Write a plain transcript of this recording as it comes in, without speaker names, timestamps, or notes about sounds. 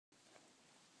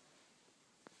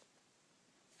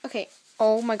Okay,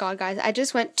 oh my god, guys, I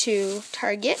just went to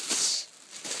Target,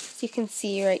 so you can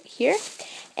see right here,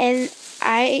 and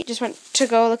I just went to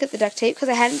go look at the duct tape, because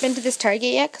I hadn't been to this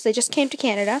Target yet, because I just came to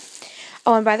Canada.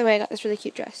 Oh, and by the way, I got this really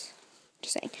cute dress,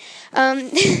 just saying.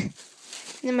 And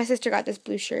then my sister got this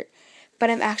blue shirt, but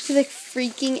I'm actually, like,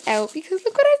 freaking out, because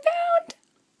look what I found!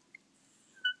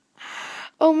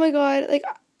 Oh my god, like,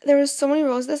 there was so many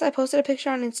rolls of this. I posted a picture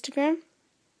on Instagram.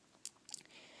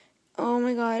 Oh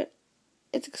my god.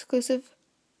 It's exclusive.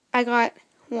 I got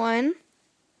 1,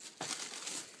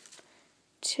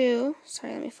 2.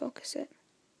 Sorry, let me focus it.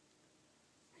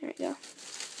 There we go.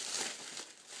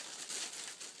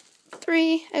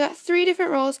 3. I got 3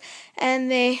 different rolls,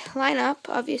 and they line up,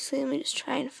 obviously. Let me just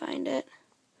try and find it.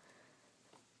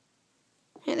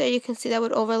 Right there, you can see that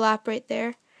would overlap right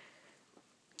there.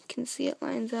 You can see it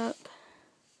lines up.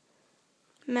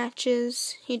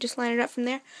 Matches. You just line it up from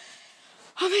there.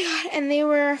 Oh my god, and they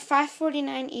were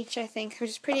 $5.49 each, I think, which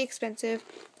is pretty expensive,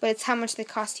 but it's how much they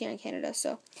cost here in Canada,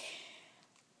 so.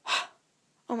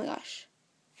 Oh my gosh.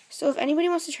 So if anybody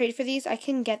wants to trade for these, I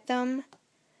can get them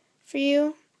for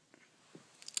you.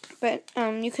 But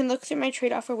you can look through my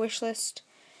trade offer wish list.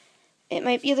 It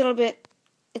might be a little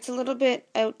bit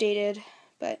outdated,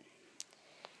 but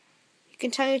you can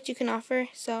tell me what you can offer.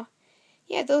 So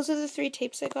yeah, those are the 3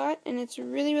 tapes I got, and it's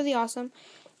really, really awesome.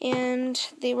 And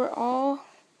they were all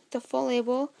the full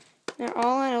label. They're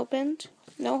all unopened,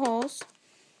 no holes.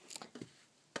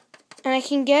 And I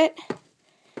can get,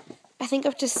 I think,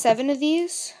 up to 7 of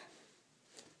these.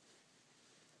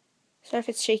 Sorry if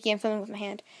it's shaky, I'm filming with my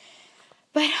hand.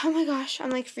 But, oh my gosh,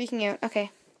 I'm like freaking out. Okay.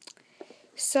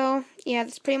 So, yeah,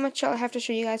 that's pretty much all I have to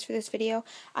show you guys for this video.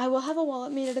 I will have a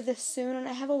wallet made out of this soon, and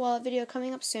I have a wallet video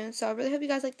coming up soon. So I really hope you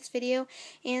guys like this video,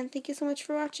 and thank you so much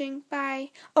for watching.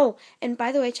 Bye. Oh, and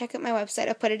by the way, check out my website.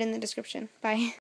 I'll put it in the description. Bye.